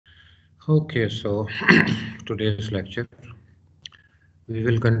Okay, so today's lecture, we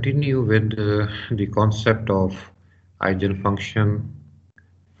will continue with the concept of eigenfunction,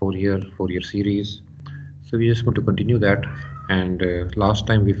 Fourier series. So we just want to continue that. And last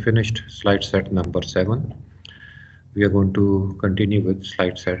time we finished slide set number 7. We are going to continue with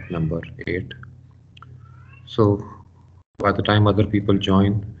slide set number 8. So by the time other people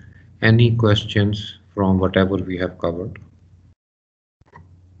join, any questions from whatever we have covered?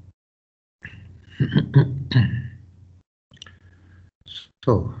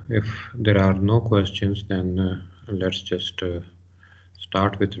 So if there are no questions, then let's just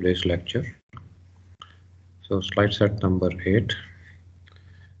start with today's lecture. So slide set number 8,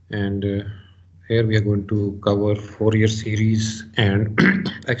 and here we are going to cover Fourier series and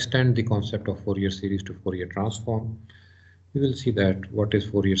extend the concept of Fourier series to Fourier transform. We will see that what is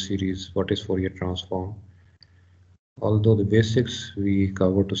Fourier series, what is Fourier transform. Although the basics we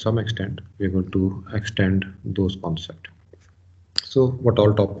cover to some extent, we are going to extend those concepts. So what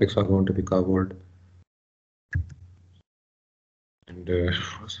all topics are going to be covered, and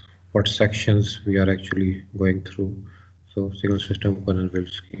what sections we are actually going through. So signal system,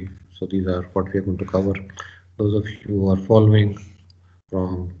 Wilski. So these are what we are going to cover. Those of you who are following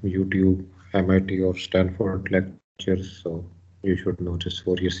from YouTube, MIT or Stanford lectures, so you should notice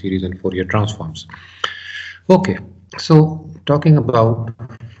Fourier series and Fourier transforms. Okay, so talking about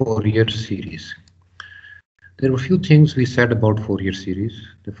Fourier series. There were a few things we said about Fourier series.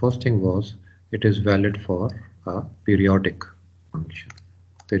 The first thing was it is valid for a periodic function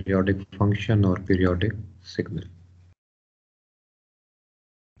or periodic signal.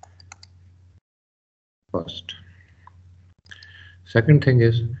 First. Second thing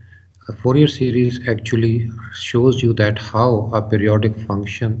is a Fourier series actually shows you that how a periodic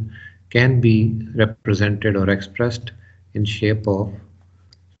function can be represented or expressed in shape of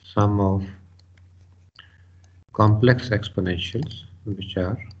sum of complex exponentials which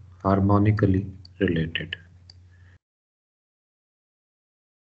are harmonically related.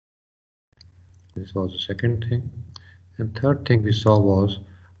 This was the second thing. And third thing we saw was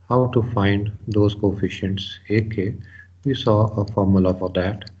how to find those coefficients AK. We saw a formula for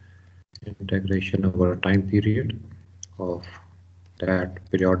that. Integration over a time period of that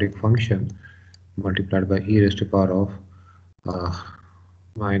periodic function multiplied by e raised to the power of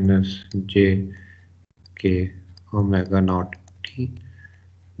minus j k omega naught t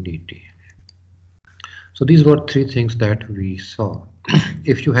dt. So these were three things that we saw.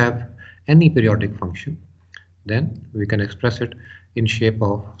 If you have any periodic function, then we can express it in shape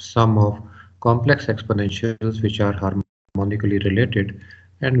of sum of complex exponentials which are harmonically related,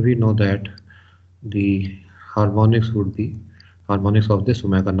 and we know that the harmonics would be harmonics of this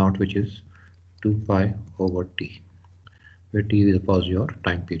omega naught, which is 2 pi over t, where t is your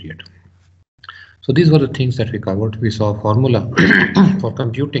time period. So these were the things that we covered. We saw a formula for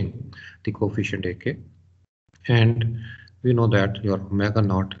computing the coefficient AK, and we know that your omega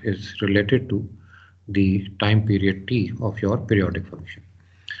naught is related to the time period t of your periodic function.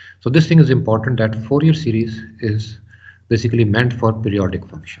 So this thing is important, that Fourier series is basically meant for periodic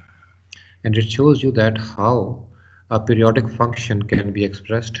function, and it shows you that how a periodic function can be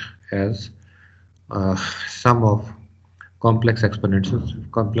expressed as sum of complex exponents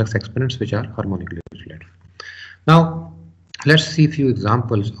which are harmonically related. Now let's see a few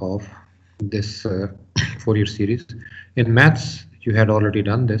examples of this Fourier series. In maths you had already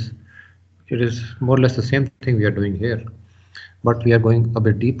done this. It is more or less the same thing we are doing here, but we are going a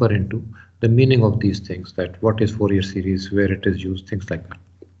bit deeper into the meaning of these things, that what is Fourier series, where it is used, things like that.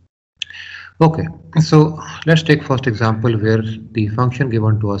 Okay, so let's take first example where the function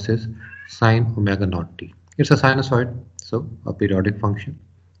given to us is sine omega naught t. It's a sinusoid, so a periodic function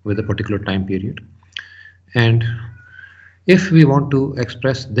with a particular time period. And if we want to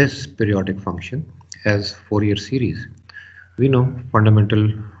express this periodic function as Fourier series, we know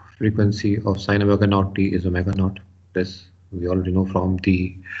fundamental frequency of sine omega naught t is omega naught. This we already know from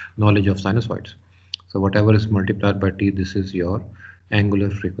the knowledge of sinusoids. So whatever is multiplied by t, this is your angular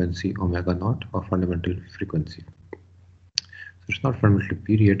frequency omega naught, or fundamental frequency. So it's not fundamental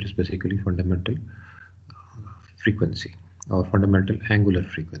period, it's basically fundamental frequency, or fundamental angular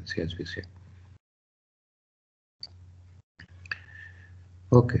frequency, as we say.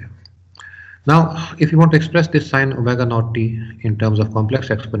 Okay. Now, if you want to express this sine omega naught t in terms of complex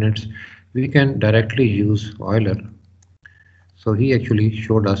exponents, we can directly use Euler. So he actually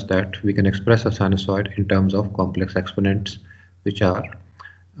showed us that we can express a sinusoid in terms of complex exponents which are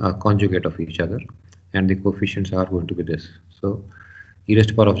conjugate of each other, and the coefficients are going to be this. So e raised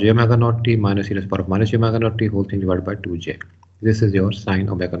to the power of j omega naught t minus e raised to the power of minus j omega naught t, whole thing divided by 2j. This is your sine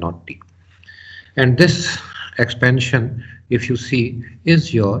omega naught t. And this expansion, if you see,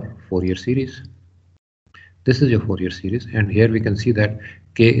 is your Fourier series. This is your Fourier series, and here we can see that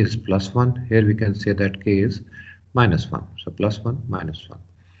k is +1. Here we can say that k is -1. So +1, -1.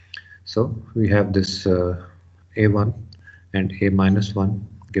 So we have this a1 and a -1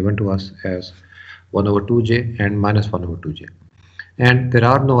 given to us as 1/2j and -1/2j. And there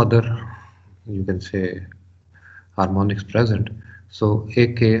are no other, you can say, harmonics present. So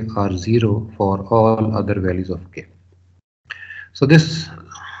ak are 0 for all other values of k. So this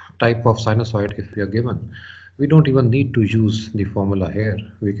type of sinusoid, if we are given, we don't even need to use the formula here.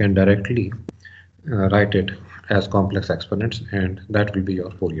 We can directly write it as complex exponents, and that will be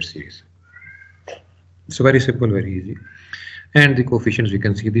your Fourier series. So very simple, very easy. And the coefficients, we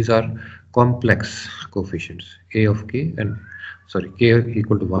can see these are complex coefficients. A of k, and sorry, k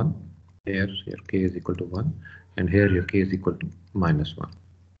equal to 1. Here your k is equal to 1, and here your k is equal to -1.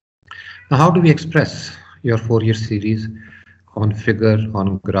 Now how do we express your Fourier series on figure,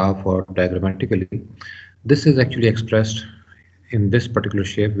 on graph, or diagrammatically? This is actually expressed in this particular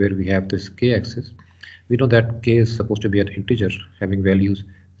shape where we have this k-axis. We know that k is supposed to be an integer having values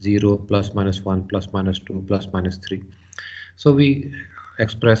 0, +-1, +-2, +-3. So we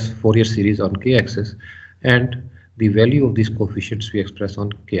express Fourier series on k-axis, and the value of these coefficients we express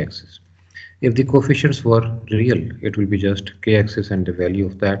on k-axis. If the coefficients were real, it will be just k-axis, and the value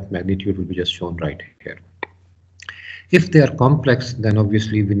of that magnitude will be just shown right here. If they are complex, then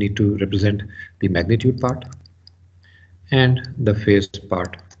obviously we need to represent the magnitude part and the phase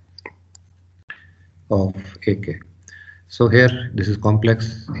part of AK. So here this is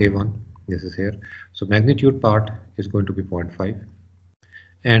complex A1, this is here. So magnitude part is going to be 0.5,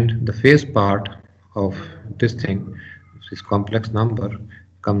 and the phase part of this thing, this complex number,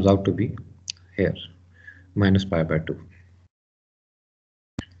 comes out to be here -π/2.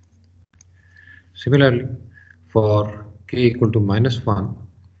 Similarly, for k equal to -1,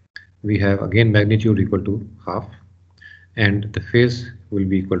 we have again magnitude equal to half, and the phase will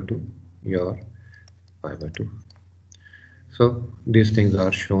be equal to your π/2. So these things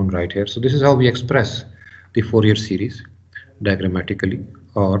are shown right here. So this is how we express the Fourier series diagrammatically,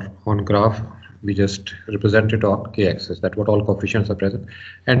 or on graph we just represent it on k-axis, that what all coefficients are present.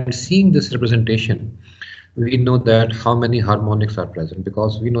 And seeing this representation, we know that how many harmonics are present,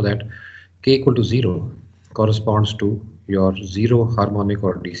 because we know that k equal to 0 corresponds to your 0 harmonic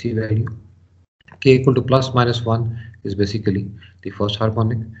or DC value. K equal to +-1 is basically the first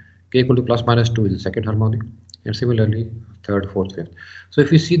harmonic. K equal to +-2 is the second harmonic, and similarly third, fourth, fifth. So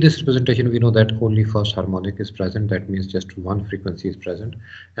if we see this representation, we know that only first harmonic is present. That means just one frequency is present,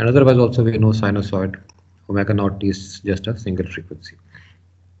 and otherwise also we know sinusoid ω0t is just a single frequency.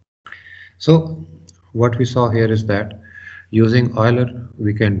 So what we saw here is that using Euler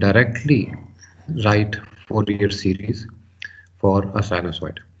we can directly write Fourier series for a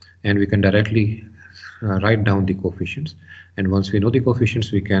sinusoid, and we can directly write down the coefficients. And once we know the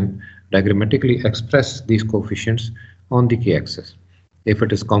coefficients, we can diagrammatically express these coefficients on the k-axis. If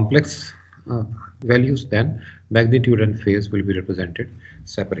it is complex values, then magnitude and phase will be represented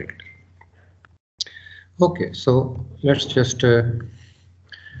separately. Okay, so let's just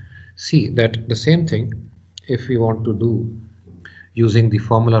see that the same thing if we want to do using the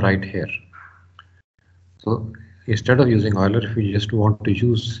formula right here. So instead of using Euler, if we just want to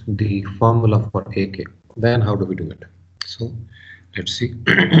use the formula for AK, then how do we do it? So let's see.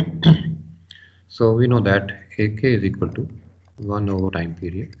 So we know that AK is equal to 1 over time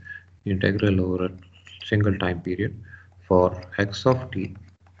period integral over a single time period for x of t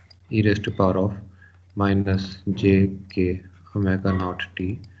e raised to power of minus jk omega naught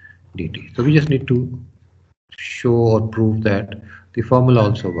t dt. So we just need to show or prove that the formula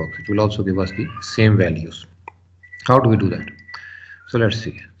also works. It will also give us the same values. How do we do that? So let's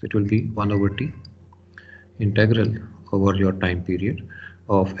see. So it will be 1 over t integral over your time period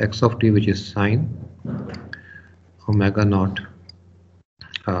of x of t, which is sine omega naught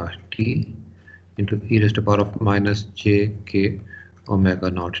t into e raised to power of minus jk omega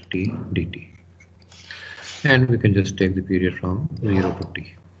naught t dt. And we can just take the period from 0 to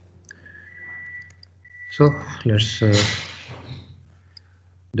t. So let's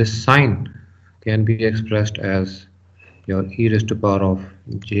this sine can be expressed as your e raised to power of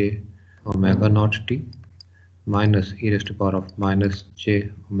j omega naught t minus e raised to power of minus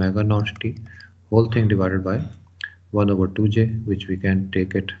j omega naught t, whole thing divided by 1 over 2j, which we can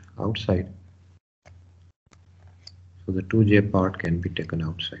take it outside. So the 2j part can be taken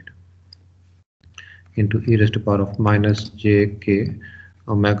outside, into e raised to power of minus jk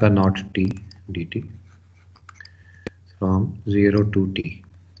omega naught t dt from 0 to t.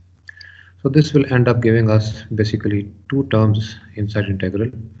 So this will end up giving us basically two terms inside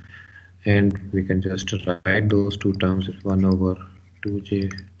integral, and we can just write those two terms as 1 over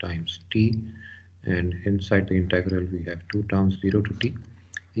 2j times t, and inside the integral we have two terms 0 to t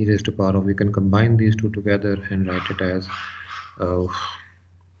e raised to power of, we can combine these two together and write it as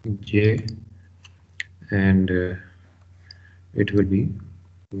j, and it will be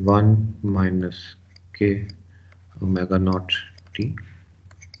 1 minus k omega naught t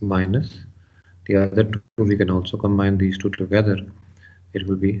minus the other two. We can also combine these two together. It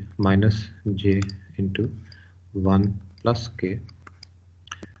will be minus j into 1 plus k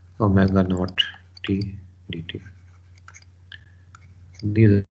omega naught t dt.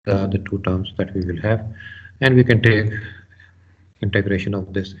 These are the two terms that we will have, and we can take integration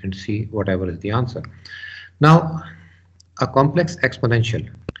of this and see whatever is the answer. Now, a complex exponential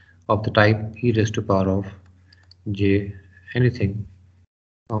of the type e raised to power of j anything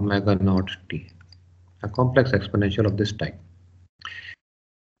omega naught t, a complex exponential of this type,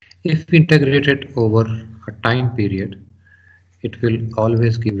 if we integrate it over a time period, it will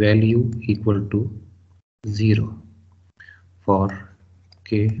always give value equal to 0 for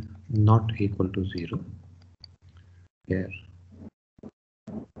k not equal to 0 here,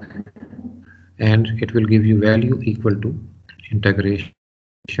 and it will give you value equal to integration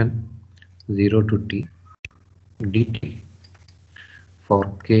 0 to t dt for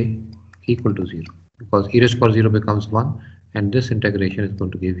k equal to 0, because e raised to power 0 becomes 1, and this integration is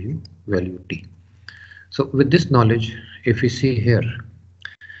going to give you value t. So with this knowledge, if we see here,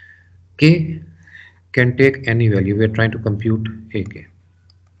 k can take any value. We are trying to compute ak.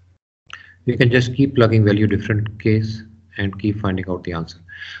 We can just keep plugging value different k's and keep finding out the answer.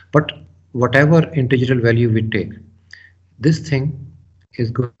 But whatever integral value we take, this thing is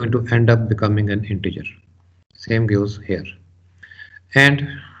going to end up becoming an integer. Same goes here. And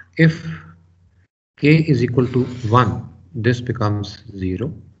if k is equal to 1, this becomes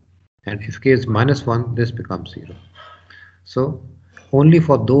 0, and if k is minus 1, this becomes 0. So only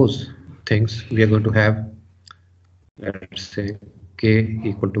for those things we are going to have, let's say k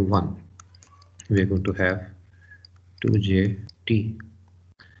equal to 1, we are going to have 2j t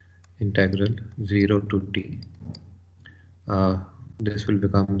integral 0 to t. This will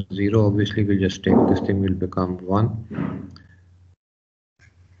become 0, obviously we'll just take this thing, will become 1,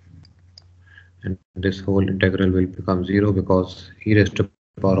 and this whole integral will become 0 because e raised to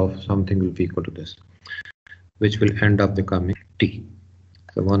power of something will be equal to this, which will end up becoming t.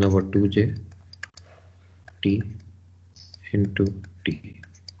 So 1 over 2j t into t,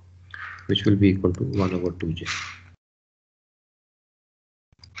 which will be equal to 1 over 2j.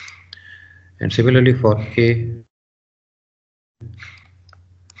 And similarly for a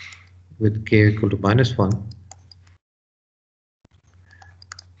with k equal to minus 1,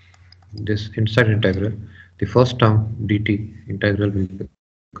 this inside integral, the first term dt integral will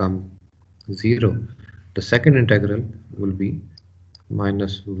become 0. The second integral will be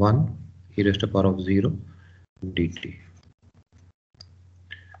minus 1 e raised to power of 0 dt,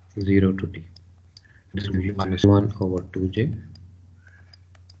 0 to t. This will be minus 1 over 2j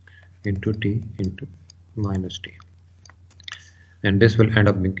into t into minus t. And this will end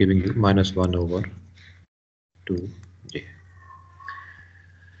up giving you minus 1 over 2j.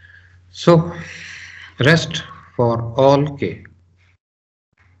 So rest for all k,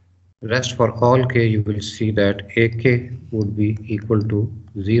 you will see that ak would be equal to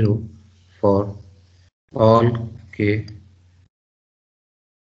 0 for all k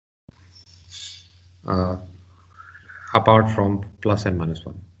apart from plus and minus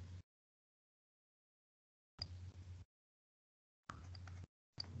 1.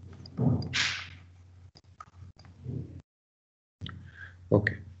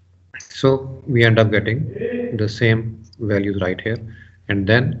 Okay, so we end up getting the same values right here, and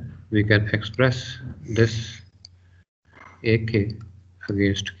then we can express this ak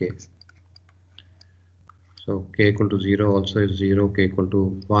against k. So k equal to 0 also is 0, k equal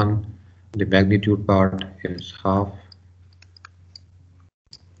to 1, the magnitude part is half,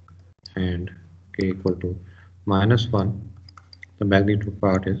 and k equal to minus 1, the magnitude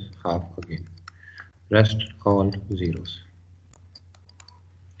part is half again. Rest all zeros.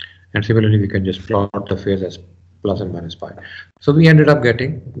 And similarly, we can just plot the phase as plus and minus pi. So we ended up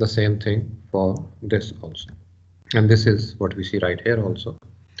getting the same thing for this also. And this is what we see right here also.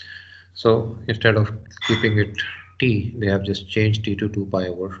 So instead of keeping it t, they have just changed t to 2 pi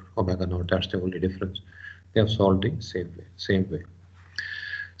over omega naught. That's the only difference. They have solved the same way.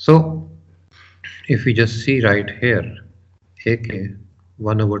 So if we just see right here, ak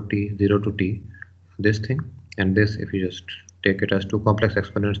 1 over t 0 to t, this thing, and this, if you just take it as two complex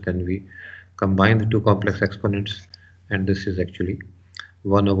exponents, then we combine the two complex exponents, and this is actually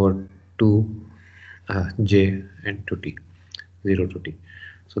 1 over 2 j and 2t, 0 to t.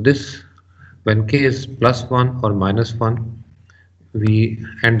 So this, when k is plus 1 or minus 1, we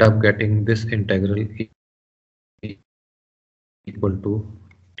end up getting this integral equal to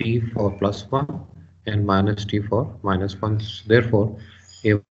t for plus 1 and minus t for minus 1. Therefore,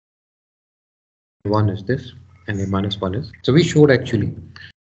 a1 is this and a minus 1 is. So we showed actually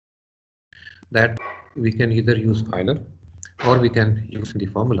that we can either use Euler or we can use the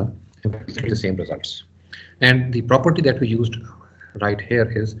formula and get the same results. And the property that we used right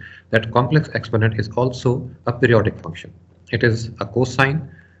here is that complex exponent is also a periodic function. It is a cosine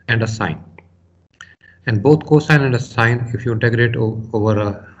and a sine. And both cosine and a sine, if you integrate over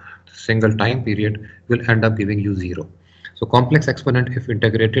a single time period, will end up giving you 0. So complex exponent, if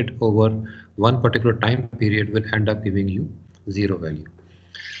integrated over one particular time period, will end up giving you 0 value.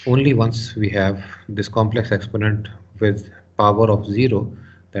 Only once we have this complex exponent with power of 0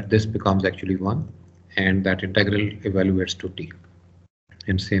 that this becomes actually 1, and that integral evaluates to t.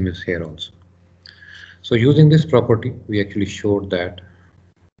 And same is here also. So using this property, we actually showed that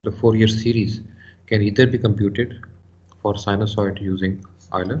the Fourier series can either be computed for sinusoid using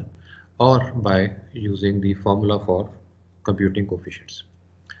Euler or by using the formula for computing coefficients.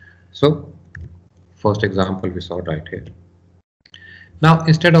 So first example we saw right here. Now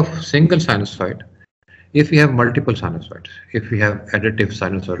instead of single sinusoid, if we have multiple sinusoids, if we have additive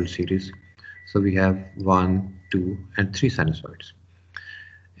sinusoidal series, so we have 1, 2 and 3 sinusoids.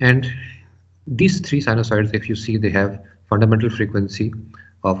 And these 3 sinusoids, if you see, they have fundamental frequency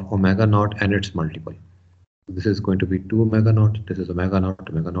of omega naught and its multiple. This is going to be 2 omega naught, this is omega naught,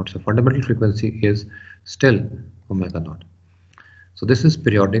 omega naught. So fundamental frequency is still omega naught. So this is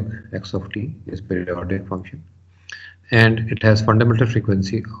periodic, x of t is periodic function, and it has fundamental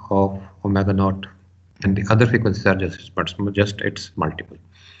frequency of omega naught, and the other frequencies are just its multiple.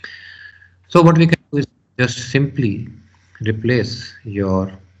 So what we can do is just simply replace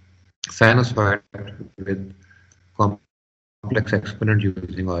your sinusoid with complex exponent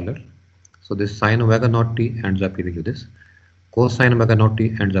using Euler. So this sine omega naught t ends up giving you this, cosine omega naught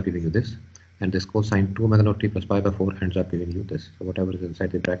t ends up giving you this, and this cosine 2 omega naught t plus pi by 4 ends up giving you this. So whatever is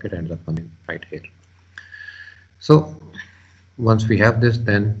inside the bracket ends up coming right here. So once we have this,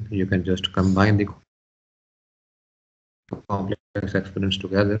 then you can just combine the complex exponents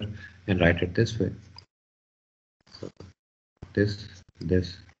together and write it this way. So this,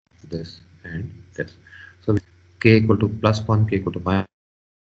 this, this and this. So k equal to plus 1, k equal to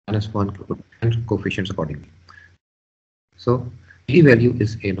minus 1, and coefficients accordingly. So p value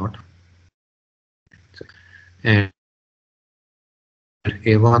is a naught and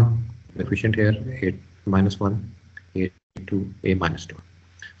a1 coefficient here, a minus 1, a2, a minus 2.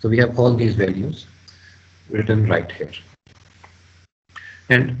 So we have all these values written right here.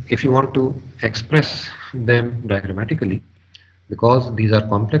 And if you want to express them diagrammatically, because these are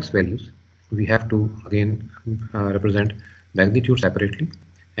complex values, we have to again represent magnitude separately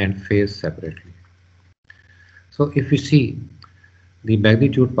and phase separately. So if we see the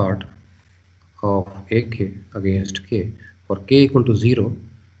magnitude part of ak against k, for k equal to 0,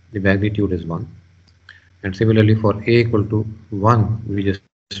 the magnitude is 1. And similarly for a equal to 1, we just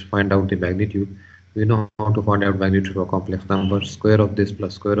find out the magnitude. We know how to find out magnitude for complex numbers. Square of this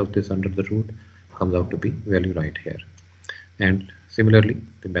plus square of this under the root comes out to be value right here. And similarly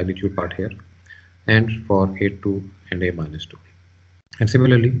the magnitude part here, and for a2 and a minus 2. And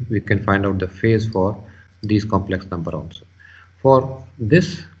similarly we can find out the phase for these complex number also. For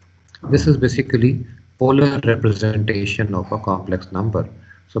this is basically polar representation of a complex number.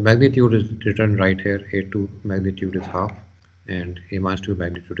 So magnitude is written right here, a2 magnitude is half and a minus 2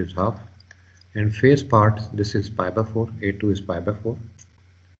 magnitude is half. And phase part, this is pi by 4, a2 is pi by 4.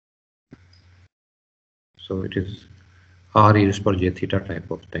 So it is r e raised per j theta type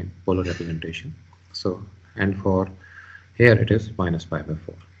of thing, polar representation. So, and for here it is minus pi by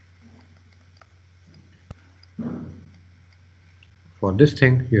 4. For this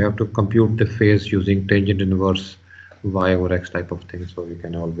thing, you have to compute the phase using tangent inverse y over x type of thing. So you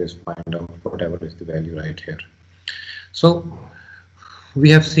can always find out whatever is the value right here. So we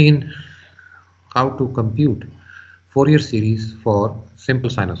have seen how to compute Fourier series for simple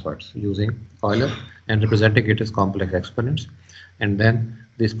sinusoids using Euler and representing it as complex exponents. And then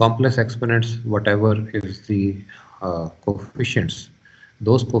these complex exponents, whatever is the coefficients,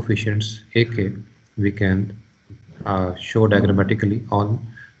 those coefficients ak, we can show diagrammatically on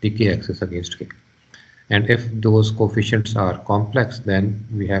the k-axis against k. And if those coefficients are complex, then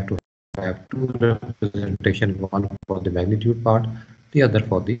we have to have have two representations, one for the magnitude part, the other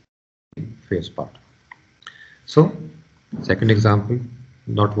for the phase part. So, second example,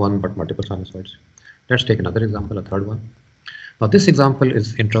 not one but multiple sinusoids. Let's take another example, a third one. Now this example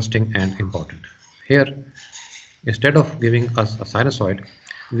is interesting and important. Here, instead of giving us a sinusoid,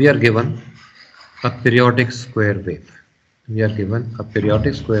 we are given a periodic square wave. We are given a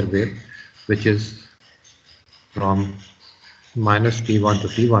periodic square wave which is from minus t1 to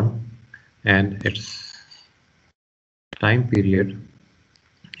t1, and its time period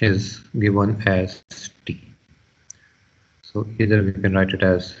is given as t. So either we can write it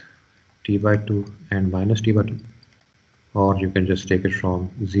as t by 2 and minus t by 2, or you can just take it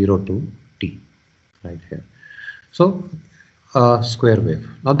from 0 to t right here. So a square wave.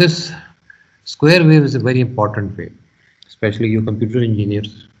 Now this square wave is a very important wave, especially you computer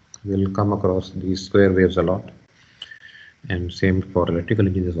engineers will come across these square waves a lot, and same for electrical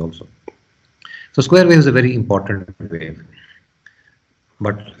engineers also. So square wave is a very important wave,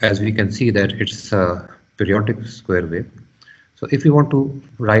 but as we can see that it's a periodic square wave. So if you want to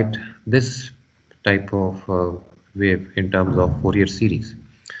write this type of wave in terms of Fourier series,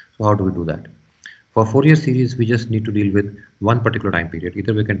 so how do we do that? For Fourier series, we just need to deal with one particular time period.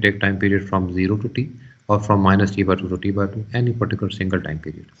 Either we can take time period from 0 to t, or from minus t by 2 to t by 2, any particular single time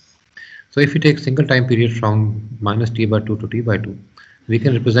period. So if we take single time period from minus t by 2 to t by 2, we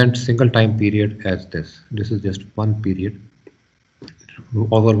can represent single time period as this. This is just one period.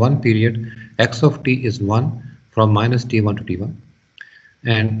 Over one period, x of t is 1 from minus t1 to t1,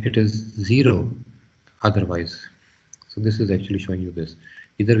 and it is 0 otherwise. So this is actually showing you this.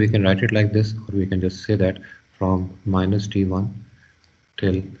 Either we can write it like this, or we can just say that from minus t1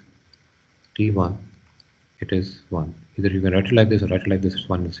 till t1 it is 1. Either you can write it like this or write it like this, it's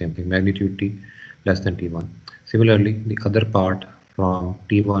one and the same thing. Magnitude t less than t1. Similarly, the other part from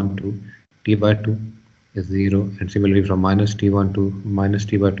t1 to t by 2 is 0, and similarly from minus t1 to minus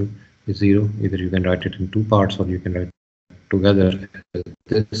t by 2 is 0. Either you can write it in two parts, or you can write together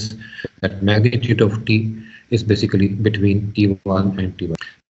this, that magnitude of t is basically between t1 and t1.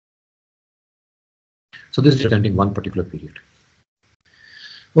 So this is representing one particular period.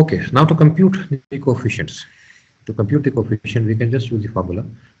 Okay, now to compute the coefficients. To compute the coefficient, we can just use the formula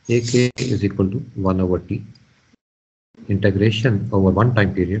ak is equal to 1 over t integration over one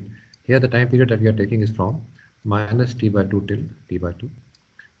time period. Here the time period that we are taking is from minus t by 2 till t by 2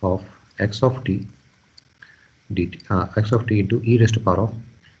 of x of t dt, x of t into e raised to power of,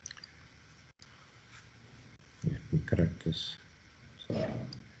 let me correct this, sorry.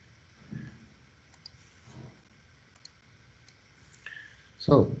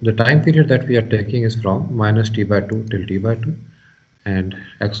 So the time period that we are taking is from minus t by 2 till t by 2, and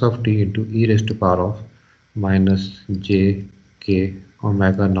x of t into e raised to power of minus j k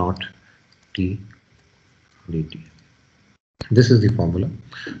omega naught t dt. This is the formula.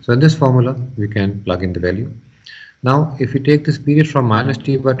 So in this formula we can plug in the value. Now if we take this period from minus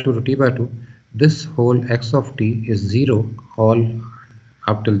t by 2 to t by 2, this whole x of t is 0 all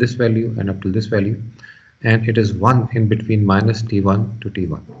up till this value and up till this value, and it is 1 in between minus t1 to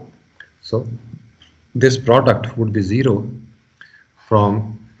t1. So this product would be 0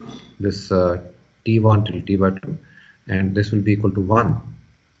 from this t1 till t by 2, and this will be equal to 1,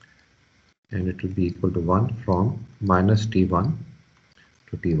 and it will be equal to 1 from minus t1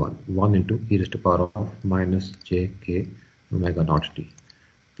 to t1, 1 into e raised to power of minus j k omega naught t,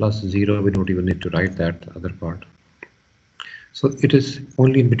 plus 0, we don't even need to write that other part. So it is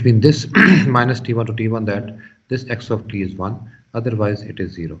only in between this minus t1 to t1 that this x of t is 1, otherwise it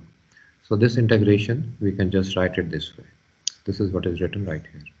is 0. So this integration, we can just write it this way. This is what is written right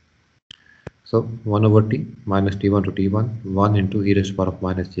here. So 1 over t minus t1 to t1, 1 into e raised to power of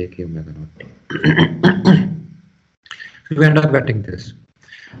minus j k omega naught t. So we end up getting this.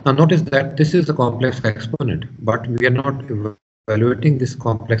 Now notice that this is a complex exponent, but we are not evaluating this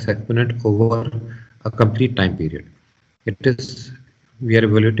complex exponent over a complete time period. It is, we are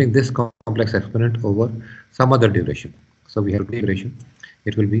evaluating this complex exponent over some other duration. So we have duration.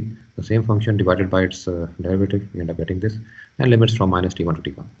 It will be the same function divided by its derivative. We end up getting this, and limits from minus t1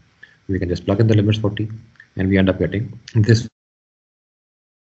 to t1. We can just plug in the limits for t, and we end up getting this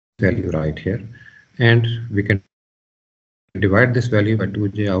value right here, and we can divide this value by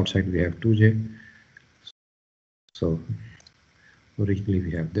 2j. Outside we have 2j. So originally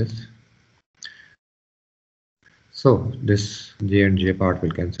we have this. So this j and j part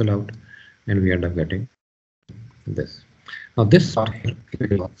will cancel out, and we end up getting this. Now this part here,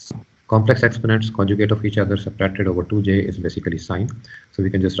 complex exponents conjugate of each other separated over 2j is basically sine. So we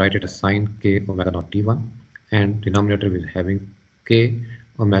can just write it as sine k omega naught t1, and denominator is having k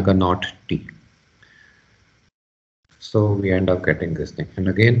omega naught t. So we end up getting this thing. And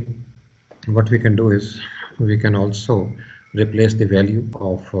again, what we can do is we can also replace the value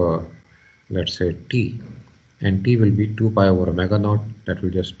of let's say t, and t will be 2 pi over omega naught. That will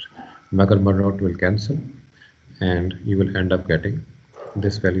just omega naught will cancel, and you will end up getting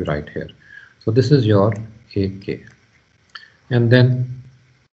this value right here. So this is your ak, and then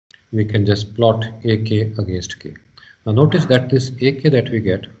we can just plot ak against k. Now notice that this ak that we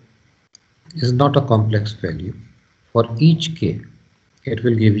get is not a complex value. For each k, it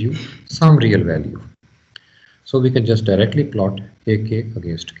will give you some real value. So we can just directly plot ak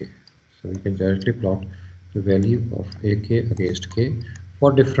against k. So we can directly plot the value of ak against k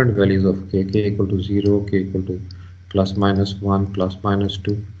for different values of k. K equal to 0, k equal to plus minus 1, plus minus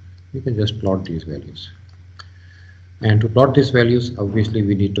 2. We can just plot these values. And to plot these values, obviously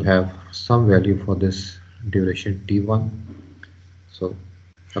we need to have some value for this duration t1. So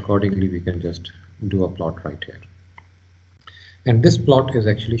accordingly, we can just do a plot right here. And this plot is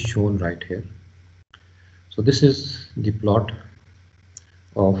actually shown right here. So this is the plot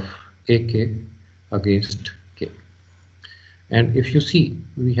of ak against k. And if you see,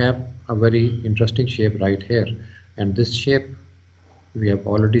 we have a very interesting shape right here. And this shape, we have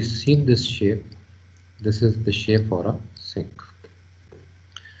already seen this shape. This is the shape for a sink.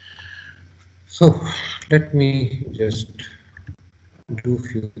 So let me just do a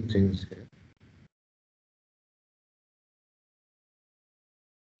few things here.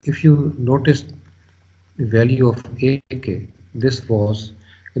 If you notice the value of ak, this was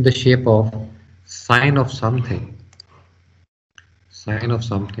in the shape of sine of something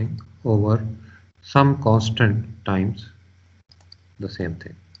over some constant times the same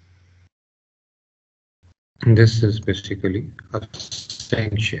thing. And this is basically a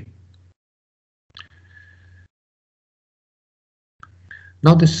sink shape.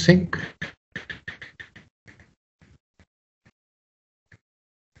 Now the sink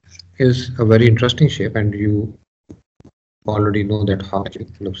is a very interesting shape, and you already know that how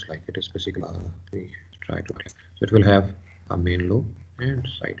it looks like. It is basically we try to, so it will have a main lobe and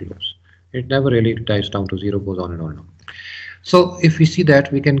side lobes. It never really dies down to 0, goes on and on and on. So if we see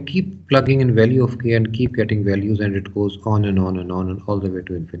that, we can keep plugging in value of k and keep getting values, and it goes on and on and on and all the way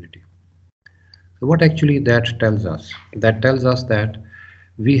to infinity. So what actually that tells us? That tells us that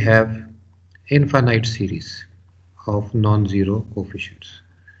we have infinite series of non-zero coefficients.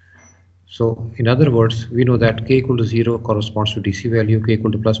 So in other words, we know that k equal to 0 corresponds to DC value, k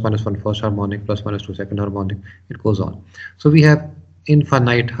equal to plus minus 1 first harmonic, plus minus 2 second harmonic, it goes on. So we have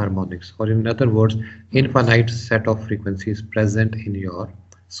infinite harmonics, or in other words, infinite set of frequencies present in your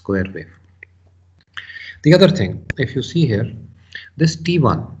square wave. The other thing, if you see here, this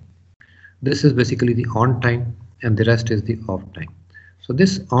T1, this is basically the on time and the rest is the off time. So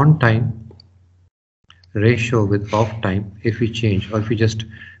this on time ratio with off time, if we change or if we just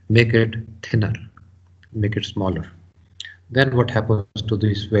make it thinner, make it smaller, then what happens to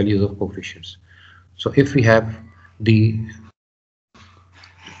these values of coefficients? So if we have the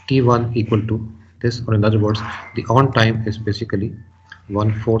T1 equal to this, or in other words, the on time is basically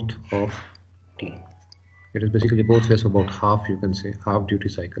 1/4 of T. It is basically both ways, about half, you can say half duty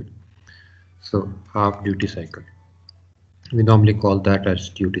cycle. So half duty cycle, we normally call that as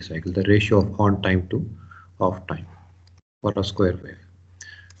duty cycle, the ratio of on time to off time for a square wave.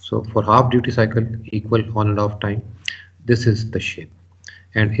 So for half duty cycle equal on and off time, this is the shape.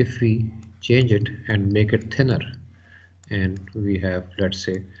 And if we change it and make it thinner, and we have, let's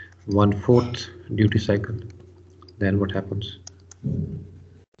say, 1/4 duty cycle, then what happens?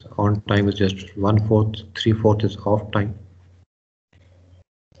 So on time is just 1/4, 3/4 is off time.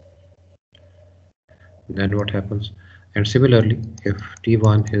 Then what happens? And similarly, if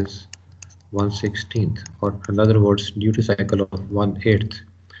T1 is 1/16, or in other words, duty cycle of 1/8,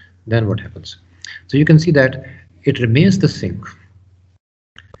 then what happens? So you can see that it remains the sink,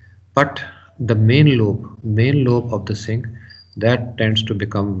 but the main lobe of the sink, that tends to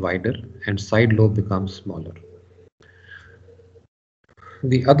become wider and side lobe becomes smaller.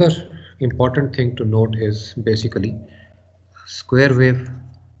 The other important thing to note is basically square wave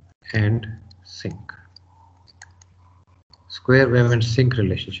and sink. Square wave and sink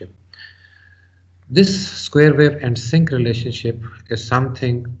relationship. This square wave and sink relationship is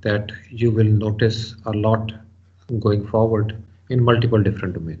something that you will notice a lot going forward in multiple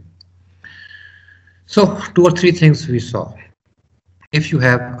different domains. So 2 or 3 things we saw. If you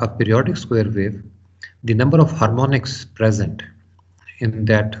have a periodic square wave, the number of harmonics present in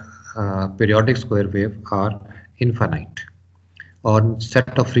that periodic square wave are infinite, or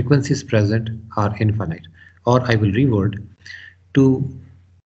set of frequencies present are infinite, or I will reword, to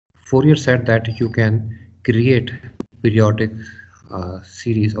Fourier said that you can create periodic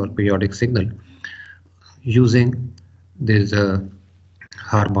series or periodic signal using these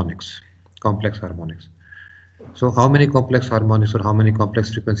harmonics, complex harmonics. So how many complex harmonics or how many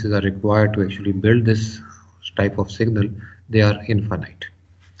complex frequencies are required to actually build this type of signal? They are infinite.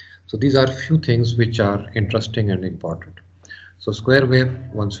 So these are few things which are interesting and important. So square wave,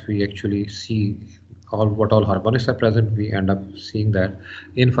 once we actually see what all harmonics are present, we end up seeing that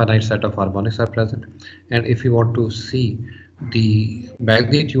infinite set of harmonics are present. And if you want to see the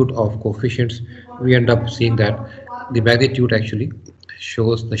magnitude of coefficients, we end up seeing that the magnitude actually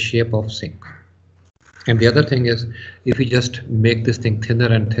shows the shape of sink. And the other thing is, if we just make this thing thinner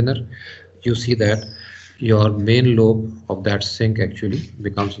and thinner, you see that your main lobe of that sink actually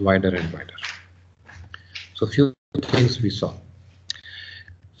becomes wider and wider. So few things we saw.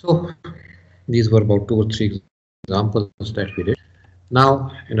 So these were about 2 or 3 examples that we did.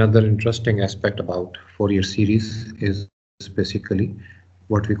 Now another interesting aspect about Fourier series is basically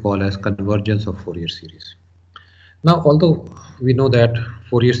what we call as convergence of Fourier series. Now, although we know that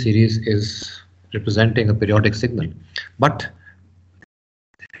Fourier series is representing a periodic signal, but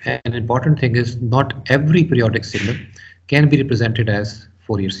an important thing is not every periodic signal can be represented as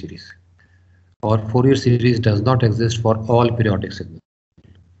Fourier series, or Fourier series does not exist for all periodic signals.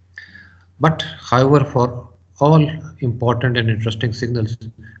 But however, for all important and interesting signals,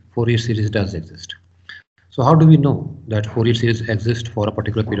 Fourier series does exist. So how do we know that Fourier series exists for a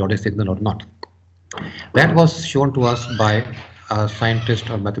particular periodic signal or not? That was shown to us by a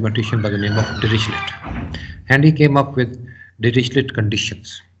scientist or mathematician by the name of Dirichlet, and he came up with Dirichlet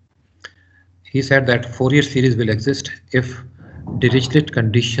conditions. He said that Fourier series will exist if Dirichlet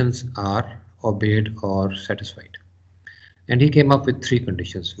conditions are obeyed or satisfied. And he came up with 3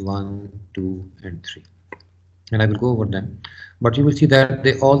 conditions, 1, 2, and 3. And I will go over them, but you will see that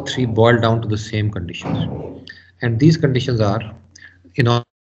they all 3 boil down to the same conditions. And these conditions are, in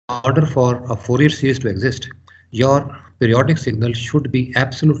order for a Fourier series to exist, your periodic signal should be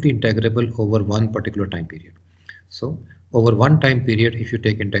absolutely integrable over one particular time period. So over one time period, if you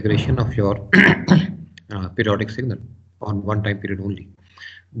take integration of your periodic signal on one time period only,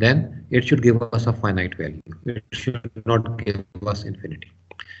 then it should give us a finite value. It should not give us infinity.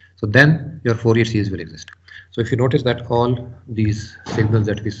 So then your Fourier series will exist. So if you notice that all these signals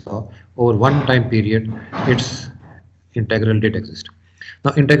that we saw over one time period, its integral did exist.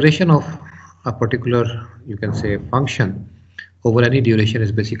 Now integration of a particular, you can say, function over any duration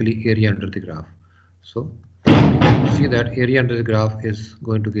is basically area under the graph. So you can see that area under the graph is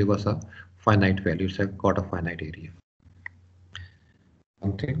going to give us a finite value. It's got a finite area.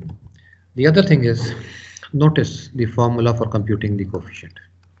 One thing. The other thing is, notice the formula for computing the coefficient.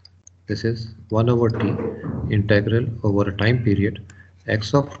 This is 1 over t integral over a time period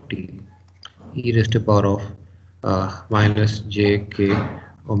x of t e raised to the power of minus j k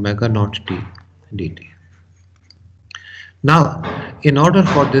omega naught t dt. Now, in order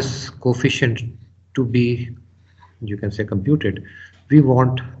for this coefficient to be, you can say, computed, we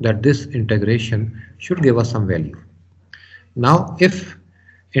want that this integration should give us some value. Now, if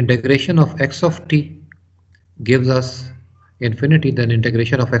integration of x of t gives us infinity, then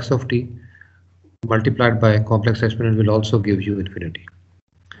integration of x of t multiplied by a complex exponent will also give you infinity.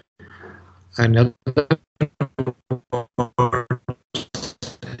 Another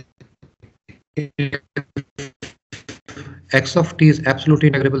x of t is absolutely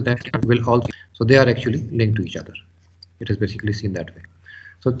integrable, then will also, so they are actually linked to each other. It is basically seen that way.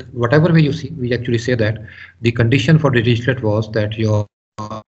 So whatever way you see, we actually say that the condition for Dirichlet was that your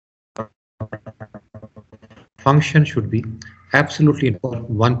function should be absolutely for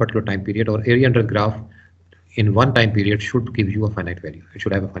one particular time period, or area under graph in one time period should give you a finite value. It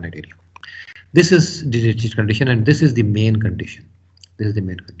should have a finite area. This is Dirichlet condition, and this is the main condition. This is the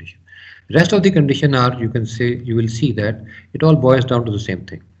main condition. Rest of the condition are, you can say, you will see that it all boils down to the same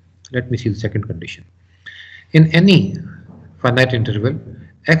thing. Let me see the second condition. In any finite interval,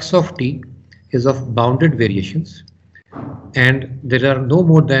 x of t is of bounded variations, and there are no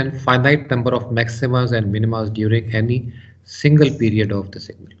more than finite number of maximas and minimas during any single period of the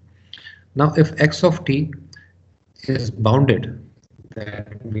signal. Now, if x of t is bounded,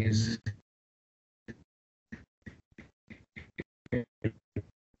 that means it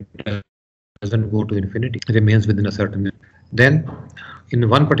doesn't go to infinity, it remains within a certain, then in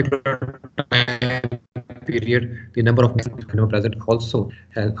one particular time period, the number of maximas present also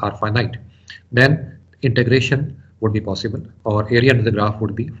are finite, then integration would be possible, or area under the graph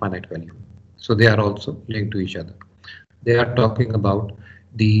would be finite value. So they are also linked to each other. They are talking about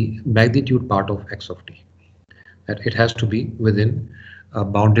the magnitude part of x of t, that it has to be within a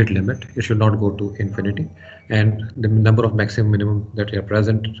bounded limit. It should not go to infinity, and the number of maximum minimum that are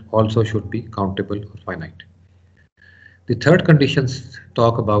present also should be countable or finite. The third conditions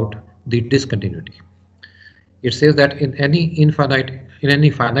talk about the discontinuity. It says that in any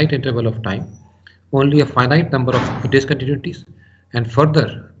finite interval of time, only a finite number of discontinuities, and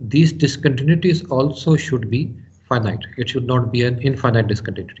further these discontinuities also should be finite. It should not be an infinite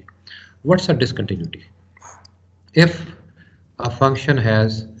discontinuity. What's a discontinuity? If a function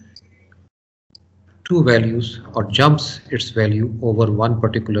has two values or jumps its value over one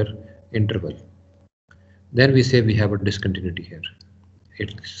particular interval, then we say we have a discontinuity here.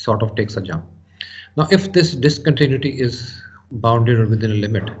 It sort of takes a jump. Now, if this discontinuity is bounded or within a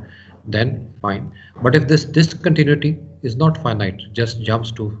limit, then fine. But if this discontinuity is not finite, just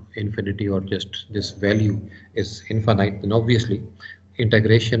jumps to infinity, or just this value is infinite, then obviously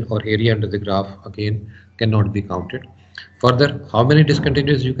integration or area under the graph again cannot be counted. Further, how many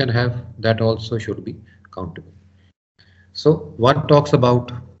discontinuities you can have, that also should be countable. So one talks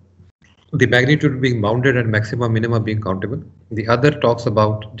about the magnitude being bounded and maxima minima being countable. The other talks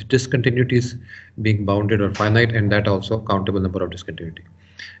about the discontinuities being bounded or finite, and that also countable number of discontinuity.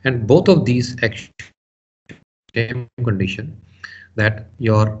 And both of these actually same condition that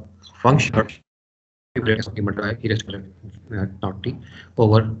your function not t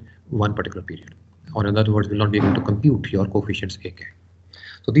over one particular period, or in other words, will not be able to compute your coefficients ak.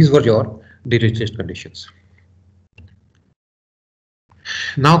 So these were your Dirichlet conditions.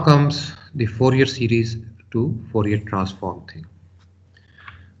 Now comes the Fourier series to Fourier transform thing.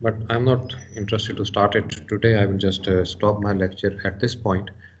 But I'm not interested to start it today. I will just stop my lecture at this point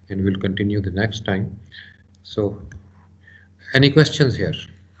and we'll continue the next time. So any questions here?